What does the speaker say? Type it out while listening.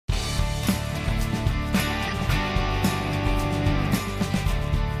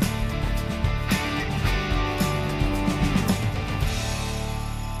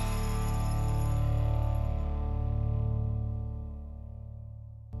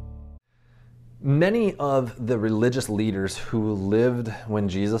Many of the religious leaders who lived when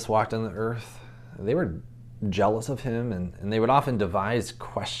Jesus walked on the earth, they were jealous of him, and they would often devise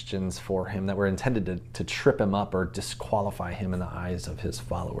questions for him that were intended to trip him up or disqualify him in the eyes of his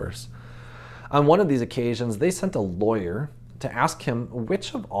followers. On one of these occasions, they sent a lawyer to ask him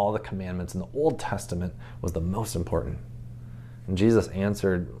which of all the commandments in the Old Testament was the most important. And Jesus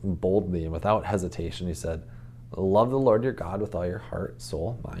answered boldly and without hesitation. He said, "Love the Lord your God with all your heart,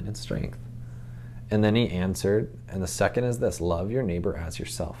 soul, mind, and strength." And then he answered, "And the second is this, love your neighbor as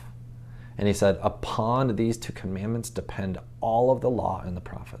yourself." And he said, "Upon these two commandments depend all of the law and the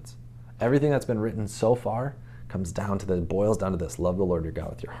prophets." Everything that's been written so far boils down to this: love the Lord your God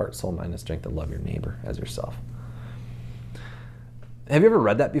with your heart, soul, mind, and strength, and love your neighbor as yourself. Have you ever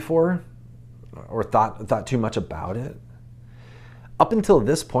read that before or thought too much about it? Up until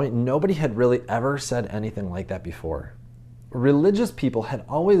this point, nobody had really ever said anything like that before. Religious people had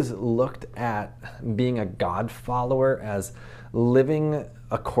always looked at being a God follower as living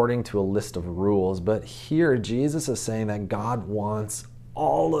according to a list of rules, but here Jesus is saying that God wants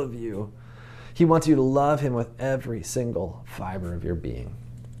all of you. He wants you to love him with every single fiber of your being.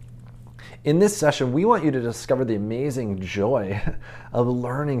 In this session, we want you to discover the amazing joy of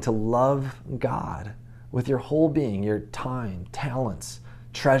learning to love God with your whole being, your time, talents,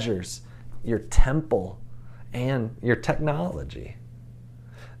 treasures, your temple, and your technology.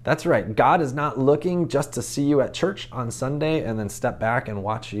 That's right. God is not looking just to see you at church on Sunday and then step back and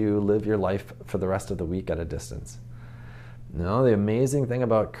watch you live your life for the rest of the week at a distance. No, the amazing thing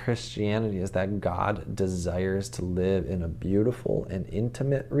about Christianity is that God desires to live in a beautiful and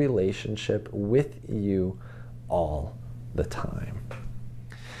intimate relationship with you all the time.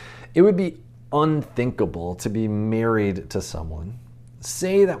 It would be unthinkable to be married to someone,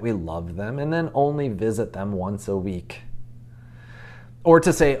 say that we love them, and then only visit them once a week. Or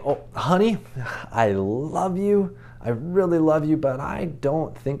to say, "Oh, honey, I love you. I really love you, but I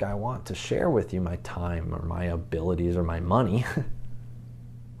don't think I want to share with you my time or my abilities or my money."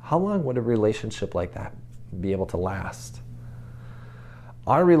 How long would a relationship like that be able to last?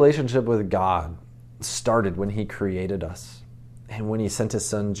 Our relationship with God started when he created us and when he sent his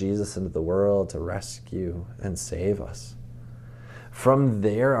son Jesus into the world to rescue and save us. From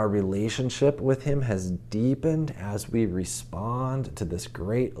there, our relationship with him has deepened as we respond to this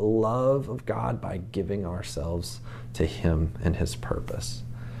great love of God by giving ourselves to him and his purpose.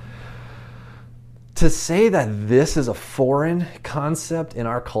 To say that this is a foreign concept in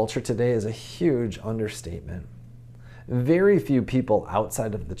our culture today is a huge understatement. Very few people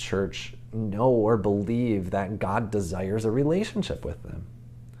outside of the church know or believe that God desires a relationship with them.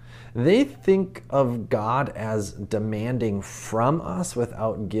 They think of God as demanding from us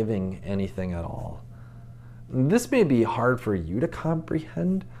without giving anything at all. This may be hard for you to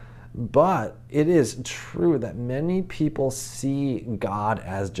comprehend, but it is true that many people see God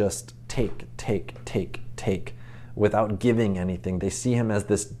as just take, without giving anything. They see him as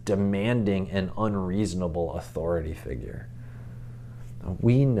this demanding and unreasonable authority figure.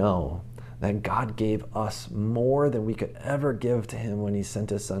 We know that God gave us more than we could ever give to him when he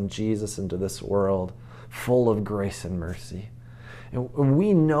sent his son Jesus into this world full of grace and mercy. And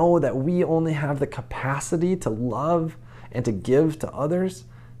we know that we only have the capacity to love and to give to others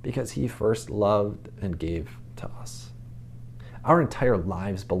because he first loved and gave to us. Our entire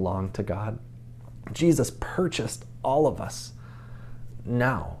lives belong to God. Jesus purchased all of us.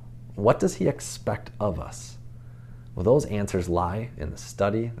 Now, what does he expect of us? Well, those answers lie in the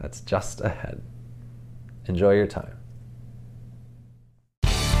study that's just ahead. Enjoy your time.